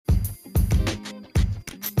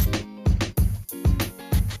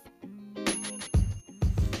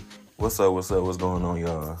What's up? What's going on,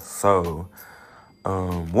 y'all? So,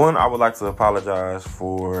 one, I would like to apologize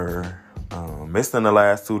for missing the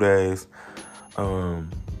last 2 days.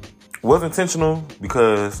 Was intentional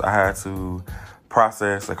because I had to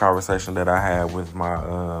process a conversation that I had with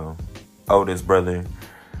my oldest brother.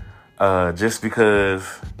 Just because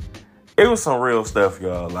it was some real stuff,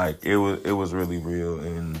 y'all. Like it was really real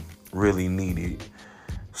and really needed.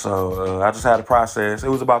 So I just had to process. It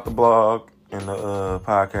was about the blog and the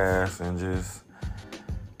podcast and just,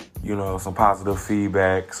 some positive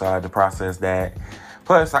feedback. So I had to process that.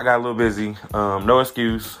 Plus, I got a little busy. No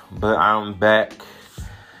excuse, but I'm back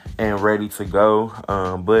and ready to go.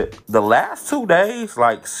 But the last 2 days,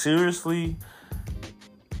 like seriously,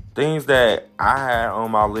 things that I had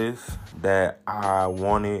on my list that I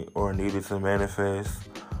wanted or needed to manifest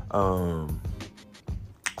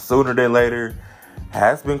sooner than later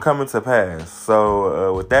has been coming to pass.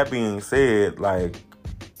 So with that being said, like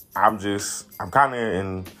I'm kind of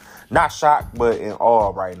in, not shocked, but in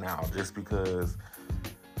awe right now, just because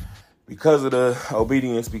of the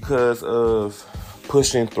obedience, because of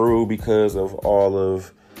pushing through, because of all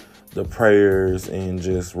of the prayers and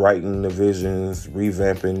just writing the visions,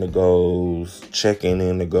 revamping the goals, checking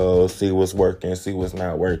in the goals, see what's working, see what's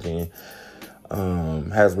not working,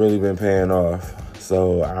 has really been paying off.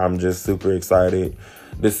 So I'm just super excited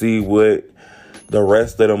to see what the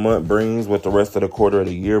rest of the month brings, what the rest of the quarter of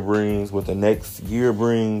the year brings, what the next year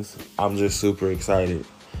brings. I'm just super excited.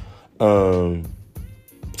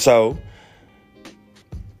 So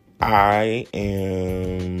I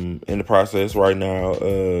am in the process right now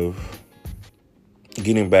of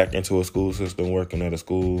getting back into a school system, working at a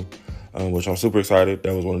school, which I'm super excited.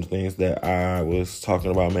 That was one of the things that I was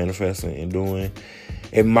talking about manifesting and doing.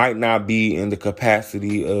 It might not be in the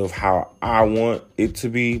capacity of how I want it to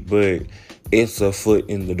be, but it's a foot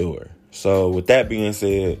in the door. So with that being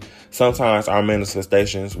said, sometimes our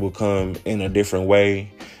manifestations will come in a different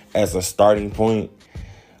way as a starting point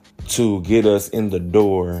to get us in the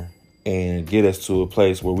door and get us to a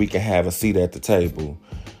place where we can have a seat at the table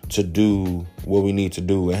to do what we need to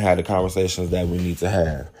do and have the conversations that we need to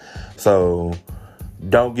have. So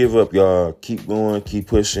don't give up, y'all. Keep going, keep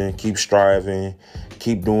pushing, keep striving,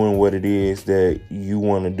 keep doing what it is that you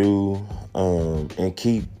want to do, and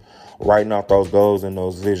keep writing out those goals and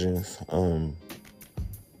those visions. I'm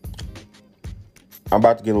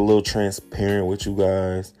about to get a little transparent with you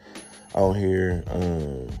guys on here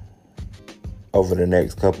over the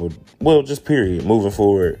next just period, moving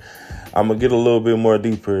forward. I'm going to get a little bit more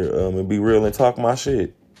deeper and be real and talk my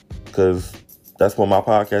shit, because that's what my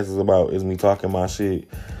podcast is about, is me talking my shit,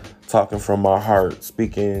 talking from my heart,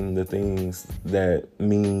 speaking the things that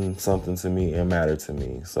mean something to me and matter to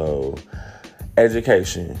me. So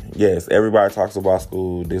education. Yes, everybody talks about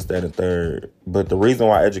school, this, that, and third. But the reason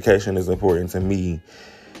why education is important to me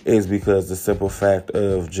is because the simple fact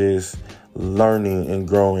of just learning and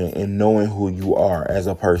growing and knowing who you are as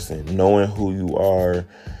a person, knowing who you are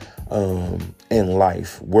in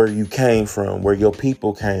life, where you came from, where your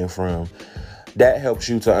people came from, that helps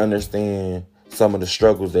you to understand some of the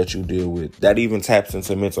struggles that you deal with. That even taps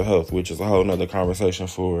into mental health, which is a whole nother conversation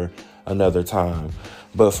for another time.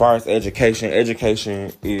 But as far as education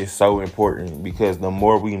is so important, because the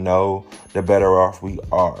more we know, the better off we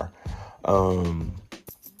are.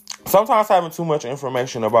 Sometimes having too much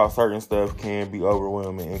information about certain stuff can be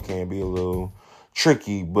overwhelming and can be a little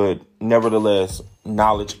tricky, but nevertheless,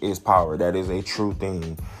 knowledge is power. That is a true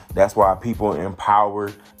thing. That's why people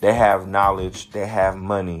empowered, they have knowledge, they have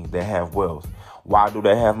money, they have wealth. Why do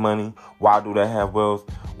they have money? Why do they have wealth?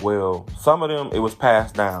 Well, some of them, it was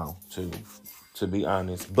passed down to be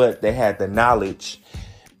honest, but they had the knowledge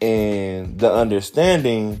and the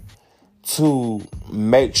understanding to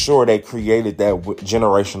make sure they created that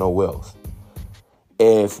generational wealth.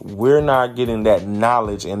 If we're not getting that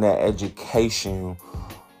knowledge and that education,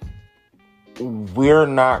 we're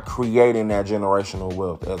not creating that generational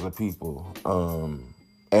wealth as a people.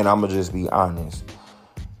 And I'm going to just be honest.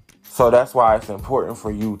 So that's why it's important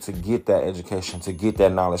for you to get that education, to get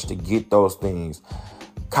that knowledge, to get those things.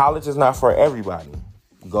 College is not for everybody.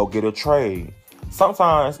 Go get a trade.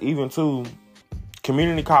 Sometimes even too,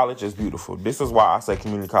 community college is beautiful. This is why I say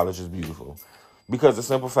community college is beautiful. Because the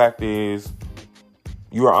simple fact is,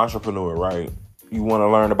 you're an entrepreneur, right? You want to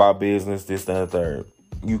learn about business, this, that, and the third.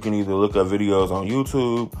 You can either look up videos on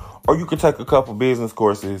YouTube, or you can take a couple business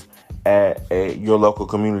courses at your local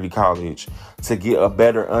community college to get a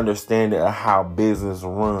better understanding of how business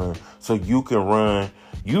run. So you can run,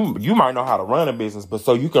 you might know how to run a business, but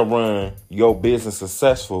so you can run your business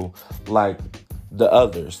successful like the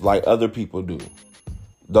others, like other people do.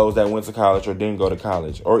 those that went to college or didn't go to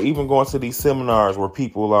college, or even going to these seminars where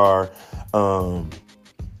people are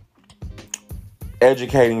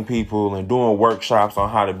educating people and doing workshops on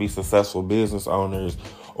how to be successful business owners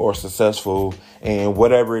or successful in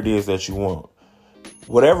whatever it is that you want.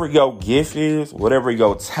 Whatever your gift is, whatever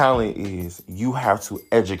your talent is, you have to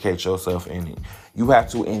educate yourself in it. You have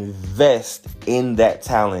to invest in that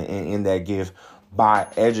talent and in that gift by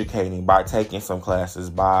educating, by taking some classes,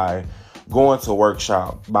 by going to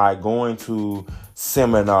workshops, by going to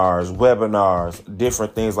seminars, webinars,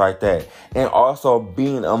 different things like that. And also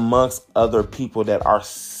being amongst other people that are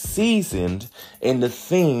seasoned in the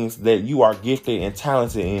things that you are gifted and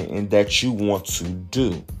talented in and that you want to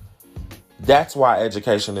do. That's why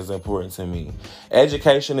education is important to me.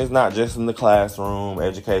 Education is not just in the classroom.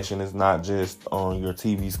 Education is not just on your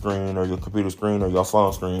TV screen or your computer screen or your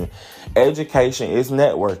phone screen. Education is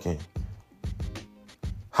networking.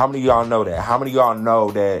 How many of y'all know that? How many of y'all know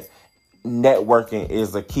that networking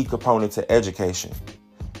is a key component to education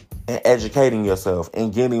and educating yourself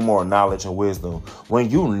and getting more knowledge and wisdom? When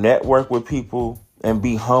you network with people and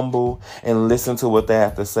be humble and listen to what they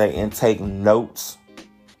have to say and take notes,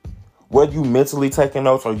 whether you mentally taking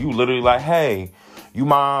notes or you literally like, hey, you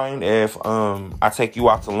mind if I take you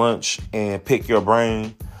out to lunch and pick your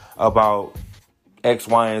brain about X,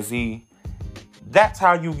 Y, and Z? That's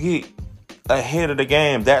how you get ahead of the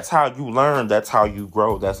game. That's how you learn. That's how you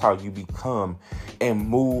grow. That's how you become and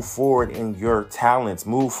move forward in your talents,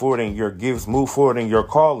 move forward in your gifts, move forward in your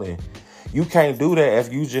calling. You can't do that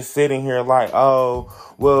if you just sitting here like, oh,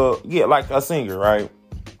 well, yeah, like a singer, right?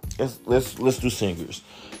 Let's do singers.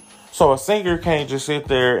 So a singer can't just sit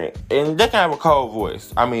there and they can have a cold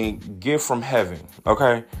voice. I mean, gift from heaven,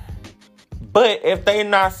 okay? But if they're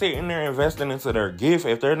not sitting there investing into their gift,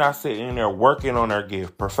 if they're not sitting there working on their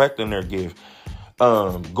gift, perfecting their gift,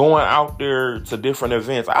 going out there to different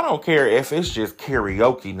events, I don't care if it's just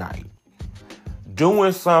karaoke night,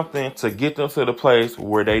 doing something to get them to the place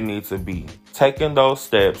where they need to be, taking those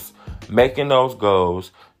steps, making those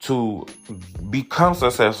goals to become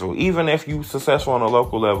successful. Even if you successful on a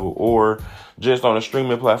local level or just on a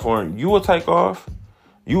streaming platform, you will take off.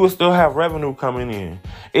 You will still have revenue coming in.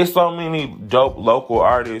 It's so many dope local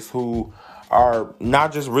artists who are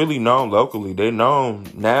not just really known locally, they're known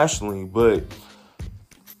nationally, but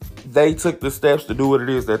they took the steps to do what it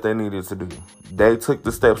is that they needed to do. They took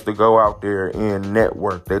the steps to go out there and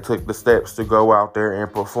network. They took the steps to go out there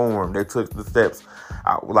and perform. They took the steps,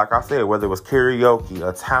 like I said, whether it was karaoke,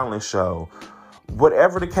 a talent show,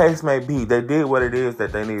 whatever the case may be, they did what it is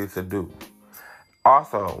that they needed to do.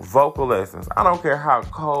 Also, vocal lessons. I don't care how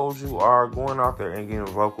cold you are, going out there and getting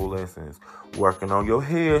vocal lessons, working on your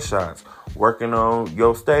headshots, working on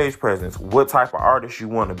your stage presence, what type of artist you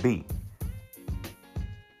want to be.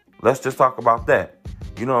 Let's just talk about that.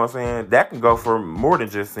 You know what I'm saying? That can go for more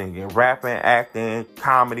than just singing, rapping, acting,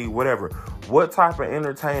 comedy, whatever. What type of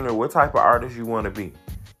entertainer, what type of artist you want to be.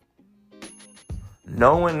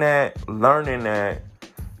 Knowing that, learning that,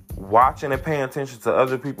 watching and paying attention to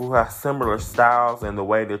other people who have similar styles and the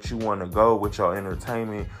way that you want to go with your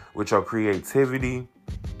entertainment, with your creativity,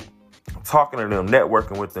 talking to them,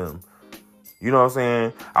 networking with them. You know what I'm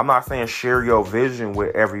saying? I'm not saying share your vision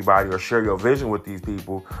with everybody or share your vision with these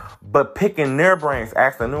people, but picking their brains,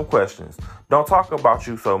 asking them questions. Don't talk about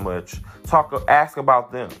you so much. Ask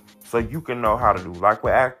about them so you can know how to do. Like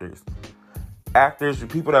with actors. Actors,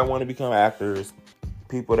 people that want to become actors,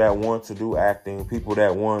 people that want to do acting, people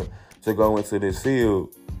that want to go into this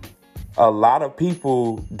field, a lot of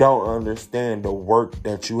people don't understand the work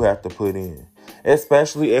that you have to put in.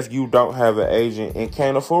 Especially if you don't have an agent and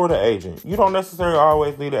can't afford an agent. You don't necessarily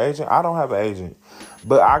always need an agent. I don't have an agent.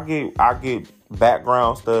 But I get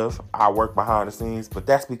background stuff. I work behind the scenes. But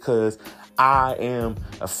that's because I am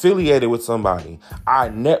affiliated with somebody. I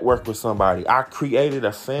network with somebody. I created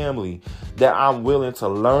a family that I'm willing to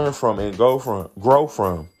learn from and grow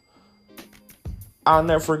from. I'll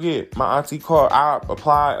never forget. My auntie called. I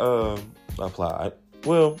applied.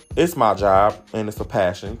 Well, it's my job and it's a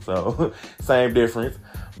passion, so same difference.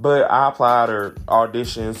 But I applied or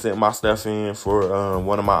auditioned, sent my stuff in for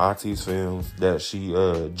one of my auntie's films that she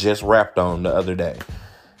just wrapped on the other day.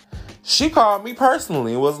 She called me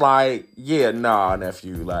personally and was like, yeah, nah,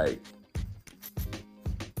 nephew, like,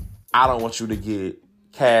 I don't want you to get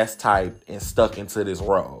cast typed and stuck into this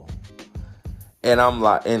role. And I'm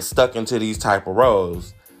like, and stuck into these type of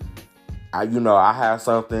roles. I have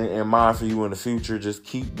something in mind for you in the future. Just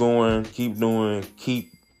keep going, keep doing,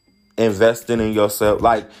 keep investing in yourself.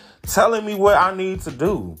 Like, telling me what I need to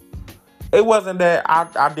do. It wasn't that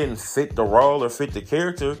I didn't fit the role or fit the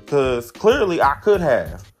character, because clearly I could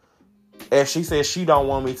have. if she says she don't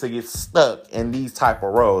want me to get stuck in these type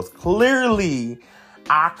of roles, clearly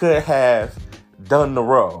I could have done the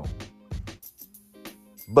role.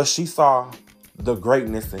 But she saw the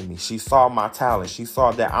greatness in me. She saw my talent. She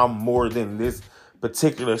saw that I'm more than this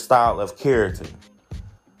particular style of character.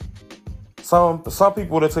 Some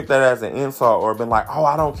people would have took that as an insult or been like, oh,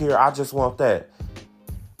 I don't care. I just want that.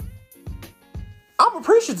 I'm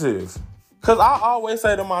appreciative. Because I always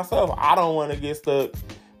say to myself, I don't want to get stuck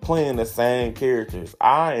playing the same characters.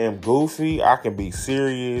 I am goofy. I can be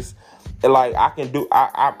serious. Like,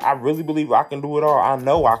 I really believe I can do it all. I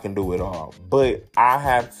know I can do it all. But I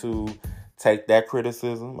have to take that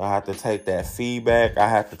criticism. I have to take that feedback. I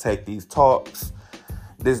have to take these talks,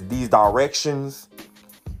 these directions,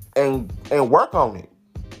 and work on it.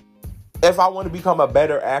 If I want to become a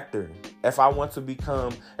better actor, if I want to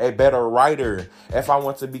become a better writer, if I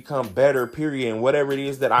want to become better, period, and whatever it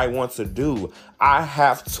is that I want to do, I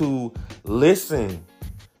have to listen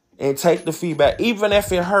and take the feedback, even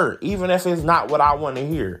if it hurt, even if it's not what I want to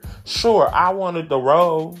hear. Sure, I wanted the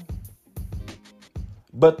role,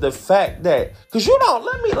 but the fact that, because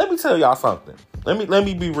let me tell y'all something. Let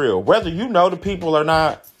me be real. Whether you know the people or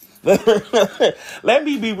not, let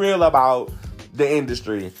me be real about the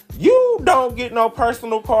industry. You don't get no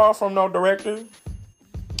personal call from no director,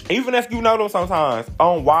 even if you know them sometimes,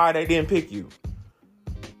 on why they didn't pick you.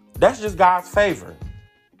 That's just God's favor.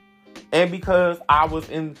 And because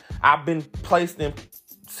I've been placed in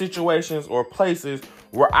situations or places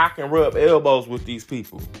where I can rub elbows with these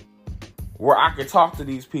people, where I can talk to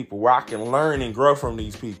these people, where I can learn and grow from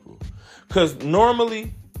these people. Because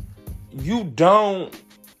normally you don't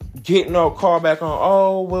get no call back on,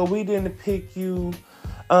 oh, well, we didn't pick you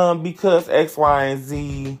because X, Y, and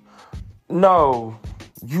Z. No,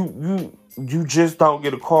 you just don't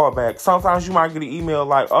get a call back. Sometimes you might get an email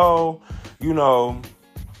like, oh,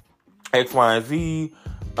 X, Y, and Z,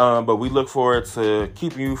 but we look forward to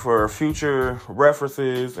keeping you for future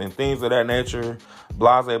references and things of that nature,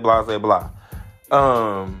 blase, blase, blah.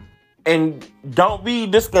 And don't be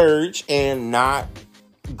discouraged and not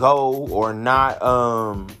go or not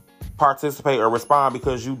participate or respond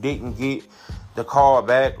because you didn't get the call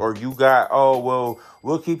back, or you got, oh, well,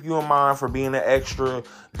 we'll keep you in mind for being an extra,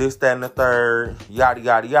 this, that, and the third, yada,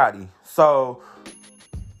 yada, yada. So,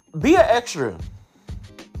 be an extra.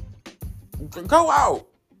 Go out.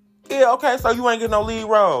 Yeah, okay, so you ain't getting no lead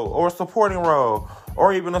role or a supporting role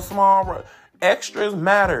or even a small role. Extras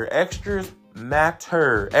matter. Extras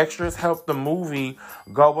matter. Extras help the movie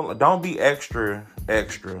go. Don't be extra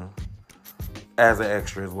as an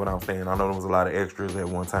extra is what I'm saying. I know there was a lot of extras at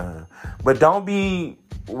one time. But don't be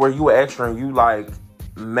where you an extra and you like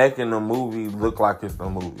making the movie look like it's a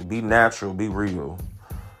movie. Be natural. Be real.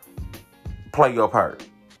 Play your part.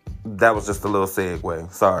 That was just a little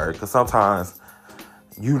segue. Sorry. Because sometimes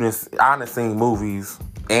I done seen movies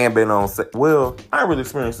and been on set. Well, I ain't really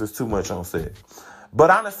experienced this too much on set. But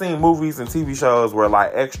I done seen movies and TV shows where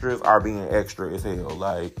like extras are being extra as hell.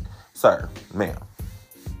 Like, sir, ma'am,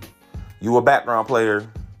 you a background player.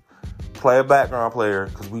 Play a background player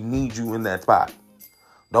because we need you in that spot.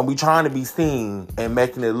 Don't be trying to be seen and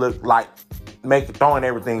making it look like throwing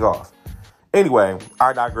everything off. Anyway,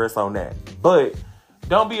 I digress on that. But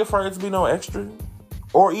don't be afraid to be no extra.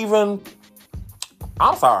 Or even,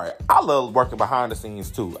 I'm sorry, I love working behind the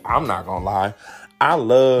scenes too. I'm not gonna lie. I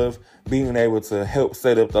love being able to help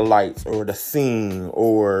set up the lights or the scene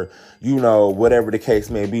or, whatever the case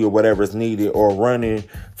may be or whatever's needed, or running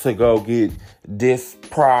to go get this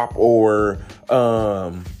prop or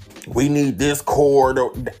we need this cord.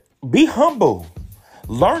 Or, be humble.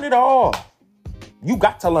 Learn it all. You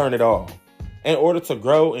got to learn it all in order to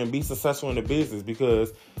grow and be successful in the business,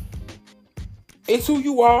 because it's who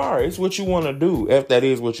you are. It's what you want to do, if that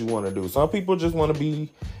is what you want to do. Some people just want to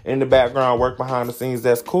be in the background, work behind the scenes.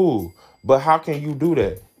 That's cool. But how can you do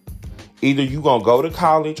that? Either you going to go to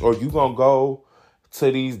college or you going to go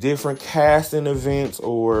to these different casting events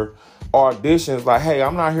or auditions. Like, hey,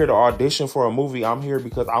 I'm not here to audition for a movie. I'm here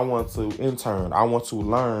because I want to intern. I want to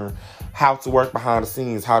learn how to work behind the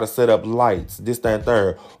scenes, how to set up lights, this, that, and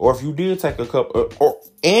third. Or if you did take a couple,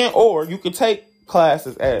 or you could take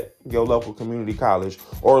classes at your local community college,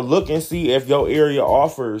 or look and see if your area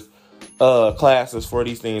offers classes for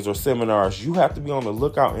these things or seminars. You have to be on the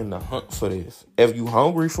lookout in the hunt for this. If you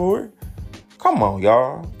hungry for it, come on,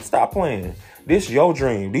 y'all. Stop playing. This your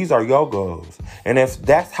dream. These are your goals. And if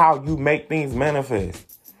that's how you make things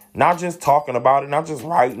manifest, not just talking about it, not just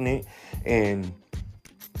writing it and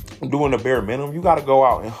doing the bare minimum, you got to go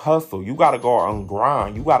out and hustle. You got to go out and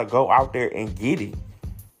grind. You got to go out there and get it.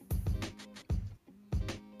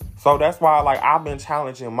 So that's why, like, I've been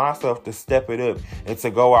challenging myself to step it up and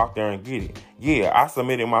to go out there and get it. Yeah, I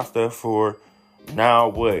submitted my stuff for now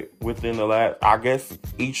within the last, I guess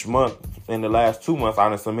each month, in the last 2 months, I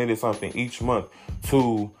done submitted something each month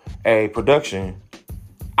to a production.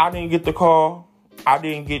 I didn't get the call. I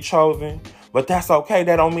didn't get chosen. But that's okay.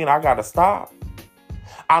 That don't mean I got to stop.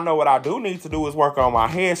 I know what I do need to do is work on my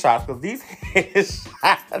headshots, because these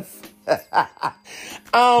headshots, I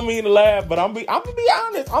don't mean to laugh, but I'm gonna be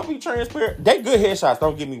honest. I'm be transparent. They good headshots,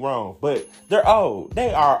 don't get me wrong, but they're old.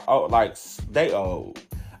 They are old, like they old.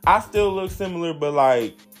 I still look similar, but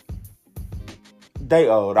like they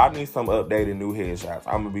old. I need some updated new headshots.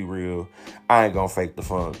 I'm gonna be real. I ain't gonna fake the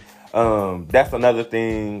funk. That's another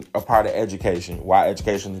thing, a part of education. Why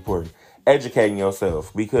education is important. Educating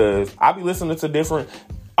yourself, because I be listening to different.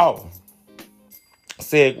 Not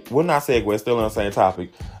segue. Still on the same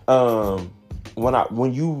topic.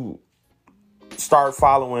 When you start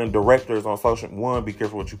following directors on social, one, be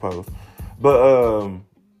careful what you post, but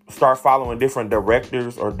start following different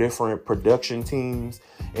directors or different production teams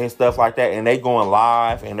and stuff like that, and they going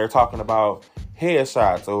live and they're talking about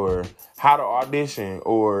headshots or how to audition,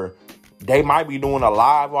 or they might be doing a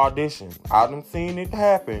live audition. I've seen it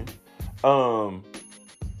happen.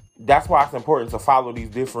 That's why it's important to follow these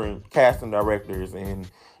different casting directors and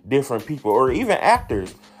different people, or even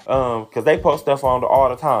actors, because they post stuff on all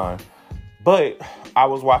the time. But I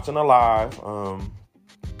was watching a live.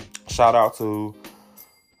 Shout out to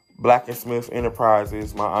Black and Smith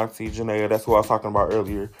Enterprises, my auntie Janaea. That's who I was talking about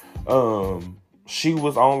earlier. She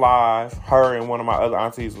was on live. Her and one of my other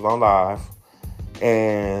aunties was on live,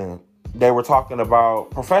 and they were talking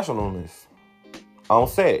about professionalness on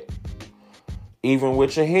set. Even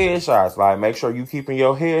with your headshots, like, make sure you keeping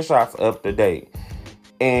your headshots up to date.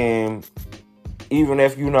 And even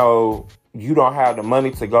if you know you don't have the money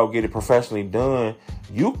to go get it professionally done,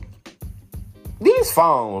 these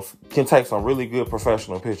phones can take some really good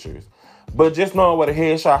professional pictures. But just knowing what a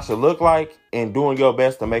headshot should look like and doing your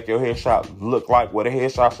best to make your headshot look like what a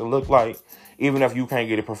headshot should look like, even if you can't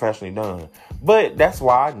get it professionally done. But that's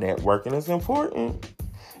why networking is important.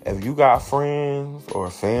 If you got friends or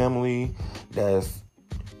family that's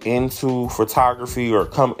into photography or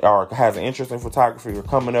has an interest in photography or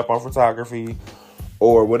coming up on photography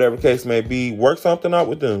or whatever the case may be, work something out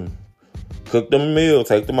with them. Cook them a meal,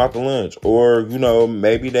 take them out to lunch, or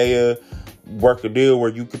maybe they work a deal where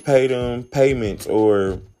you could pay them payments,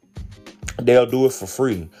 or they'll do it for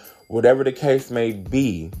free. Whatever the case may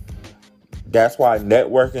be. That's why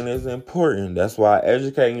networking is important. That's why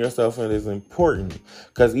educating yourself is important.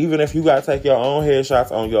 Because even if you got to take your own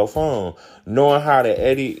headshots on your phone, knowing how to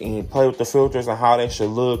edit and play with the filters and how they should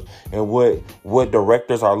look and what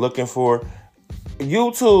directors are looking for.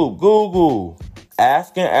 YouTube, Google,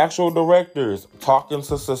 asking actual directors, talking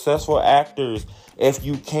to successful actors if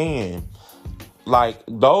you can. Like,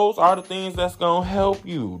 those are the things that's going to help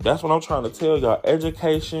you. That's what I'm trying to tell y'all.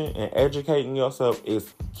 Education and educating yourself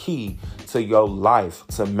is key to your life,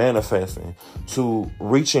 to manifesting, to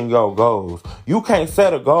reaching your goals. You can't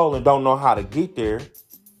set a goal and don't know how to get there.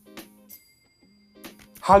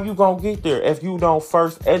 How you going to get there if you don't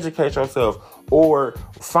first educate yourself or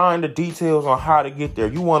find the details on how to get there?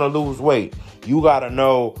 You want to lose weight. You got to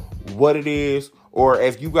know what it is. Or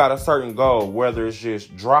if you got a certain goal, whether it's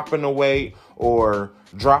just dropping the weight or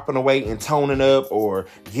dropping the weight and toning up or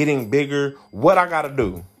getting bigger, what I got to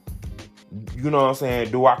do? You know what I'm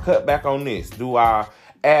saying? Do I cut back on this? Do I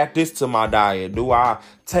add this to my diet? Do I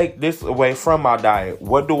take this away from my diet?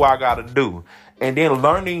 What do I got to do? And then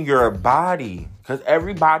learning your body, because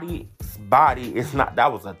everybody's body is not,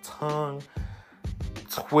 that was a tongue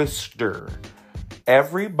twister.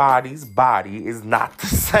 Everybody's body is not the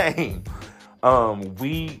same.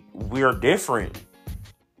 We're different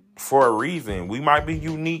for a reason. We might be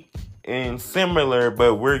unique and similar,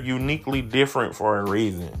 but we're uniquely different for a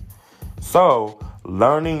reason. So,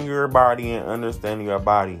 learning your body and understanding your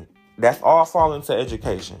body, that's all fall into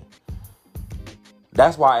education.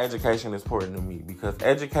 That's why education is important to me, because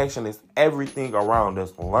education is everything around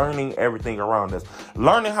us, learning everything around us,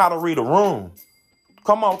 learning how to read a room.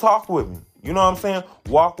 Come on, talk with me. You know what I'm saying?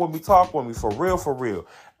 Walk with me, talk with me, for real, for real.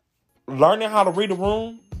 Learning how to read a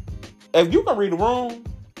room. If you can read a room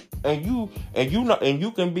and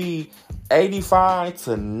you can be 85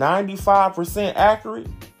 to 95% accurate,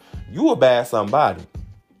 you a bad somebody.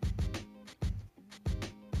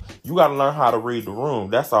 You got to learn how to read the room.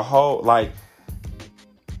 That's a whole, like,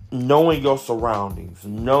 knowing your surroundings,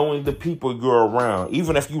 knowing the people you're around,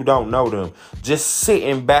 even if you don't know them, just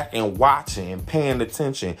sitting back and watching and paying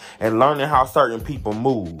attention and learning how certain people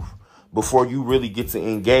move. before you really get to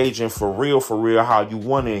engage in for real how you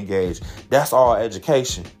want to engage. That's all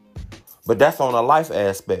education. But that's on a life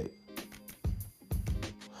aspect.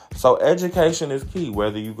 So education is key,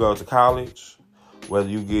 whether you go to college, whether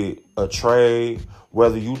you get a trade,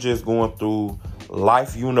 whether you just going through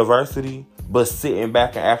life university, but sitting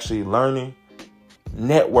back and actually learning.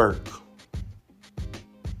 Network.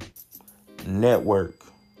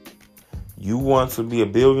 You want to be a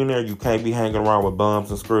billionaire, you can't be hanging around with bums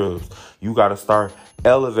and scrubs. You got to start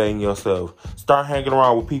elevating yourself. Start hanging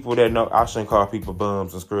around with people that know. I shouldn't call people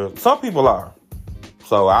bums and scrubs. Some people are.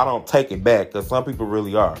 So I don't take it back, because some people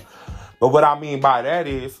really are. But what I mean by that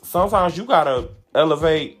is sometimes you got to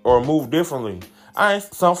elevate or move differently.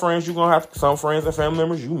 Some friends some friends and family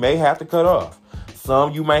members you may have to cut off.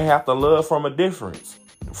 Some you may have to love from a distance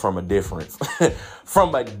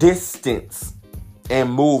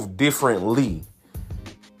and move differently.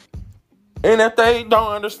 And if they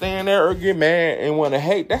don't understand that or get mad and want to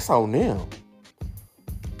hate, that's on them.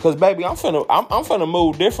 Cause baby, I'm finna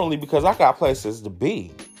move differently because I got places to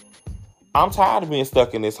be. I'm tired of being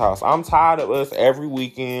stuck in this house. I'm tired of us every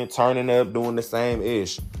weekend turning up, doing the same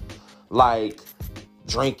ish. Like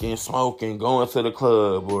drinking, smoking, going to the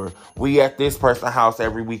club, or we at this person's house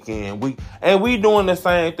every weekend. We doing the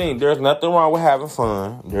same thing. There's nothing wrong with having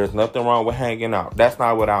fun. There's nothing wrong with hanging out. That's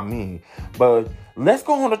not what I mean. But let's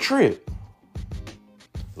go on a trip.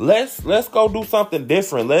 Let's go do something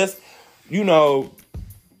different. Let's,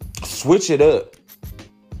 switch it up.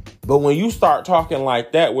 But when you start talking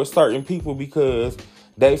like that with certain people because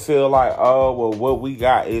they feel like, oh, well, what we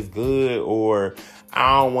got is good, or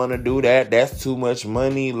I don't want to do that, that's too much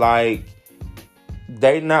money, like,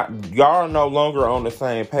 y'all are no longer on the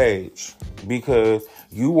same page because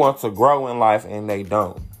you want to grow in life and they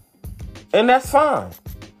don't. And that's fine.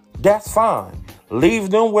 That's fine.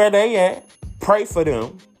 Leave them where they at. Pray for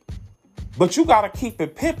them. But you got to keep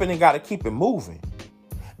it pimping and got to keep it moving.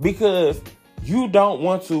 Because you don't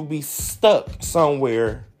want to be stuck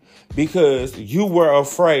somewhere because you were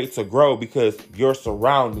afraid to grow because your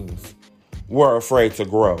surroundings were afraid to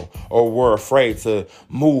grow or were afraid to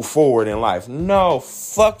move forward in life. No,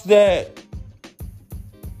 fuck that.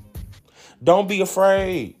 Don't be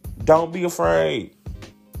afraid. Don't be afraid.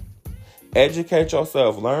 Educate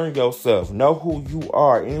yourself. Learn yourself. Know who you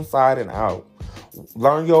are inside and out.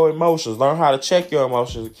 Learn your emotions. Learn how to check your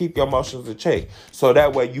emotions and keep your emotions in check. So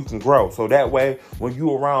that way you can grow. So that way when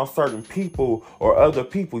you around certain people or other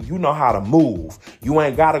people, you know how to move. You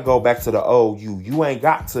ain't got to go back to the old you. You ain't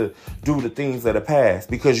got to do the things of the past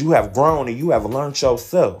because you have grown and you have learned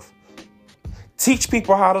yourself. Teach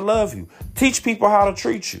people how to love you. Teach people how to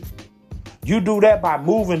treat you. You do that by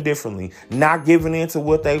moving differently, not giving in to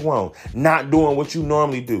what they want, not doing what you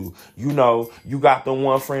normally do. You got the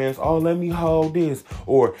one friends, oh, let me hold this.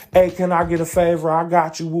 Or, hey, can I get a favor? I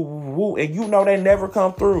got you. Woo, woo, woo. And they never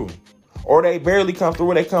come through. Or they barely come through,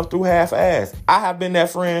 or they come through half-assed. I have been that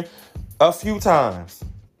friend a few times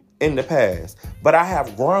in the past, but I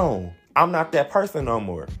have grown. I'm not that person no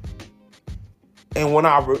more. And when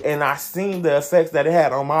I seen the effects that it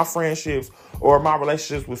had on my friendships or my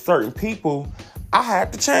relationships with certain people, I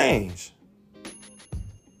had to change.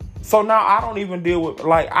 So now I don't even deal with,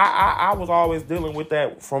 like, I was always dealing with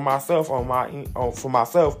that for myself for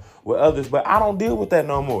myself with others, but I don't deal with that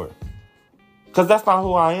no more. Cause that's not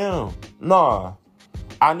who I am. Nah,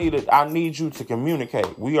 I need you to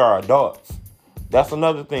communicate. We are adults. That's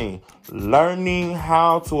another thing. Learning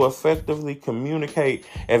how to effectively communicate.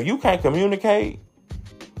 If you can't communicate,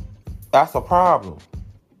 that's a problem.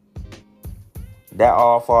 That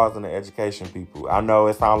all falls in the education, people. I know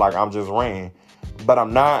it sounds like I'm just ranting, but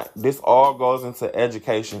I'm not. This all goes into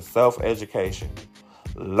education, self-education,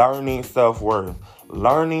 learning self-worth,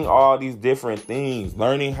 learning all these different things,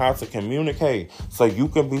 learning how to communicate so you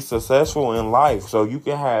can be successful in life, so you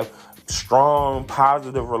can have strong,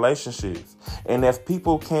 positive relationships. And if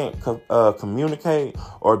people can't communicate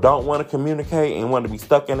or don't want to communicate and want to be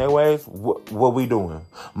stuck in their ways, what we doing?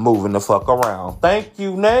 Moving the fuck around. Thank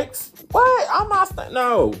you. Next. What? I'm not.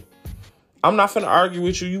 No. I'm not finna argue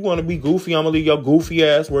with you. You want to be goofy? I'm gonna leave your goofy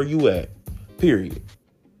ass where you at. Period.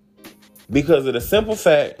 Because of the simple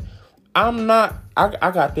fact, I'm not.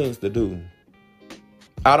 I got things to do.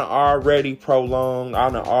 I done already prolonged. I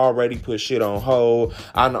done already put shit on hold.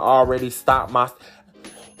 I done already stopped my...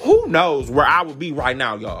 Who knows where I would be right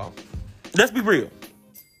now, y'all? Let's be real.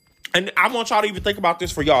 And I want y'all to even think about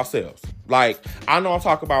this for yourselves. Like, I know I'm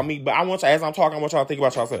talking about me, but as I'm talking, I want y'all to think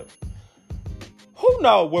about yourselves. Who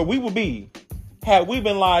knows where we would be had we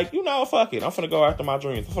been like, fuck it. I'm finna go after my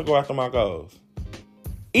dreams. I'm finna go after my goals.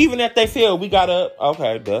 Even if they feel we gotta,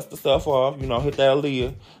 okay, dust the stuff off, hit that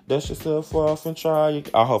Aaliyah, dust yourself off and try.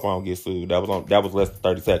 I hope I don't get sued. That was less than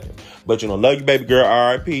 30 seconds. But love you, baby girl,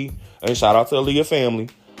 R.I.P. And shout out to Aaliyah family.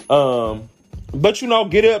 But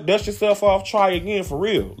get up, dust yourself off, try again for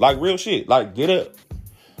real. Like real shit. Like get up.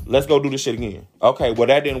 Let's go do this shit again. Okay, well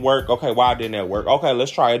that didn't work. Okay, why didn't that work? Okay,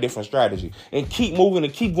 let's try a different strategy. And keep moving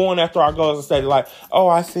and keep going after our goals instead of like, oh,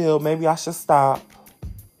 I feel maybe I should stop.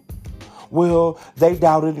 Well, they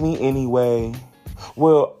doubted me anyway.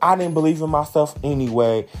 Well, I didn't believe in myself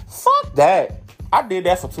anyway. Fuck that. I did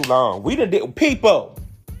that for too long. We done did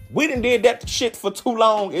that shit for too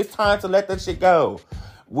long. It's time to let that shit go.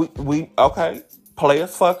 Okay,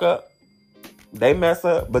 players fuck up. They mess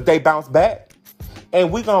up, but they bounce back. And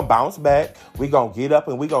we gonna bounce back. We gonna get up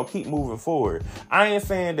and we gonna keep moving forward. I ain't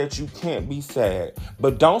saying that you can't be sad,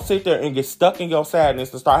 but don't sit there and get stuck in your sadness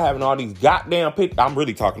and start having all these goddamn pity. I'm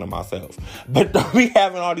really talking to myself, but don't be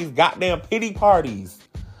having all these goddamn pity parties.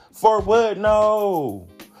 For what? No.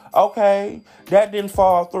 Okay, that didn't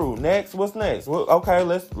fall through. Next, what's next? Well, okay,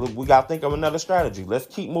 we gotta think of another strategy. Let's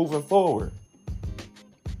keep moving forward.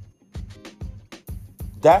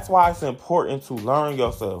 That's why it's important to learn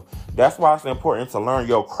yourself. That's why it's important to learn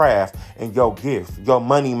your craft and your gifts, your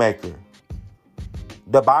money maker.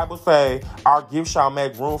 The Bible say our gifts shall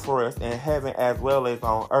make room for us in heaven as well as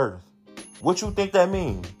on earth. What you think that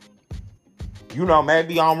means?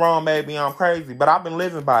 Maybe I'm wrong, maybe I'm crazy, but I've been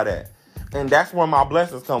living by that. And that's when my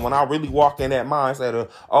blessings come. When I really walk in that mindset of,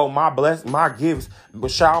 oh, my gifts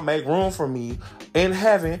shall make room for me in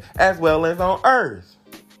heaven as well as on earth.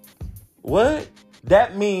 What?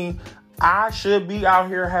 That means I should be out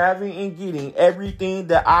here having and getting everything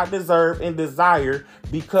that I deserve and desire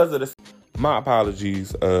because of this. My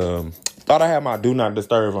apologies. Thought I had my do not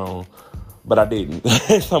disturb on, but I didn't.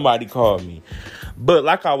 Somebody called me. But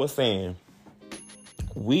like I was saying,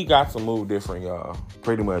 we got to move different, y'all.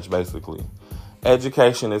 Pretty much, basically.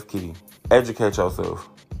 Education is key. Educate yourself.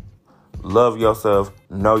 Love yourself.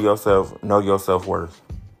 Know your self-worth.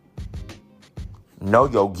 Know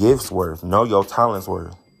your gifts worth. Know your talents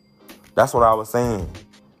worth. That's what I was saying.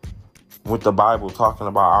 With the Bible talking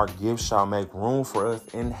about our gifts shall make room for us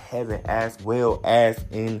in heaven as well as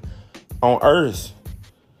on earth.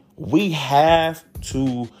 We have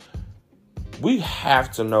to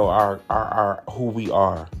know our who we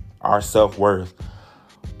are, our self-worth,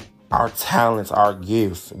 our talents, our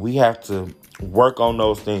gifts. We have to work on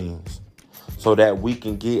those things so that we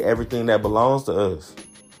can get everything that belongs to us.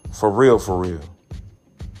 For real, for real.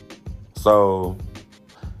 So,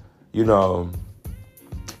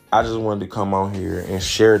 I just wanted to come on here and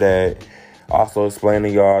share that. Also explain to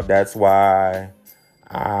y'all that's why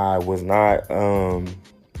I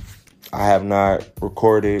have not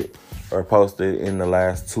recorded or posted in the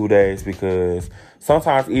last 2 days, because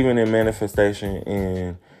sometimes even in manifestation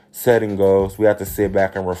and setting goals, we have to sit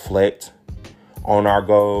back and reflect on our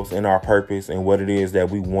goals and our purpose and what it is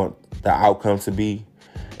that we want the outcome to be.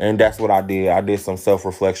 And that's what I did. I did some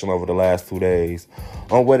self-reflection over the last 2 days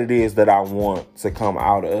on what it is that I want to come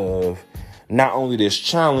out of not only this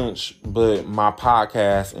challenge, but my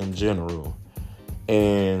podcast in general.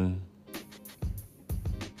 And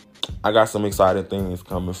I got some exciting things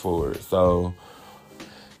coming forward. So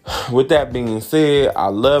with that being said, I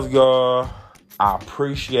love y'all. I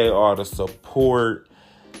appreciate all the support.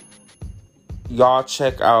 Y'all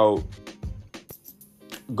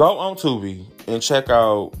go on Tubi and check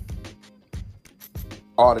out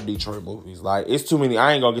all the Detroit movies. Like, it's too many.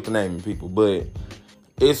 I ain't gonna get the name of people, but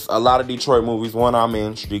it's a lot of Detroit movies. One I'm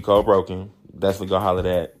in, Street Code Broken. Definitely go holler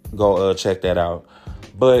that. Go check that out.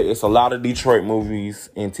 But it's a lot of Detroit movies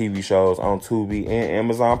and TV shows on Tubi and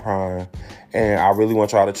Amazon Prime. And I really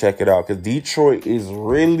want y'all to check it out, because Detroit is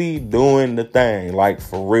really doing the thing. Like,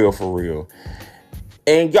 for real, for real.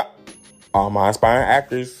 And y'all, all my aspiring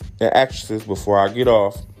actors and actresses, before I get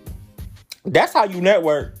off, that's how you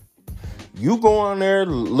network. You go on there,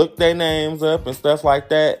 look their names up and stuff like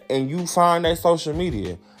that, and you find their social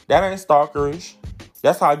media. That ain't stalkerish.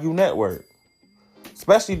 That's how you network.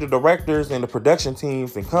 Especially the directors and the production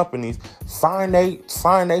teams and companies, find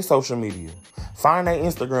their social media. Find their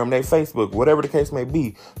Instagram, their Facebook, whatever the case may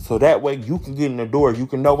be. So that way you can get in the door. You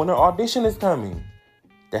can know when the audition is coming.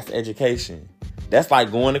 That's education. That's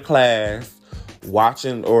like going to class,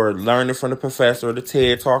 watching or learning from the professor or the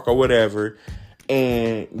TED Talk or whatever,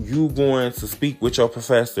 and you going to speak with your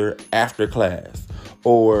professor after class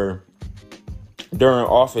or during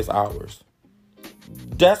office hours.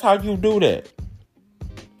 That's how you do that.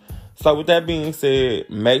 So with that being said,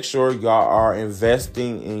 make sure y'all are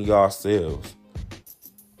investing in yourselves,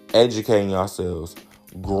 educating yourselves,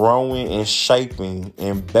 growing and shaping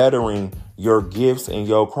and bettering your gifts and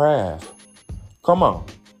your craft. Come on.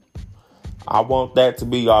 I want that to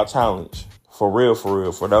be your challenge. For real, for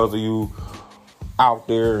real. For those of you out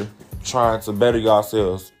there trying to better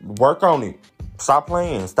yourselves, work on it. Stop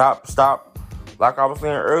playing. Stop. Like I was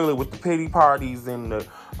saying earlier with the pity parties and the,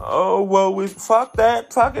 oh, well, fuck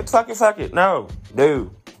that. Fuck it. No,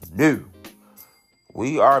 dude.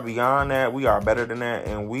 We are beyond that. We are better than that.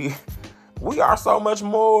 And we are so much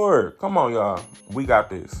more. Come on, y'all. We got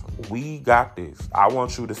this. I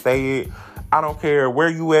want you to say it. I don't care where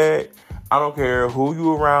you at. I don't care who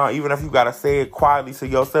you around. Even if you got to say it quietly to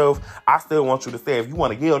yourself, I still want you to say it. If you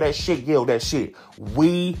want to yell that shit.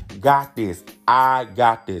 We got this. I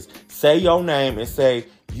got this. Say your name and say,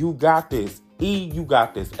 you got this. E, you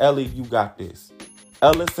got this. Ellie, you got this.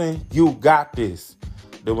 Ellison, you got this.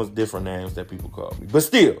 There was different names that people called me. But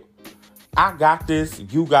still, I got this.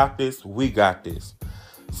 You got this. We got this.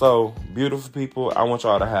 So, beautiful people, I want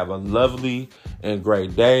y'all to have a lovely and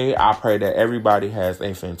great day. I pray that everybody has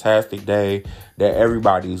a fantastic day, that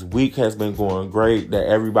everybody's week has been going great, that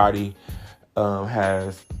everybody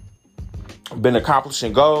has been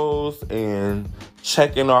accomplishing goals and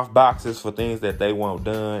checking off boxes for things that they want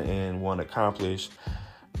done and want to accomplish.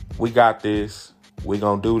 We got this. We're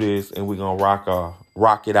going to do this, and we're going to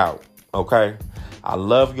rock it out, okay? I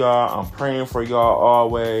love y'all. I'm praying for y'all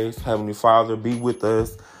always. Heavenly Father, be with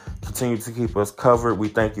us. Continue to keep us covered. We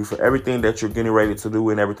thank you for everything that you're getting ready to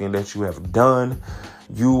do and everything that you have done.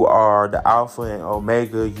 You are the Alpha and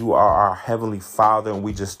Omega. You are our Heavenly Father, and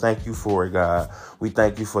we just thank you for it, God. We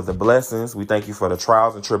thank you for the blessings. We thank you for the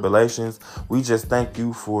trials and tribulations. We just thank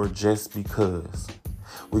you for just because.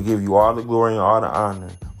 We give you all the glory and all the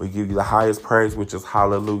honor. We give you the highest praise, which is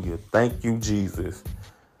hallelujah. Thank you, Jesus,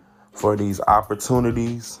 for these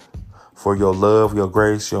opportunities, for your love, your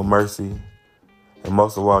grace, your mercy, and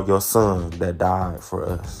most of all, your son that died for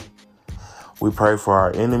us. We pray for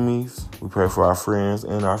our enemies. We pray for our friends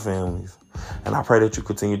and our families. And I pray that you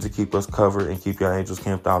continue to keep us covered and keep your angels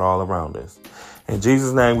camped out all around us. In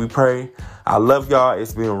Jesus' name we pray. I love y'all.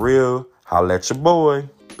 It's been real. Holla at your boy.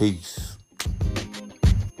 Peace.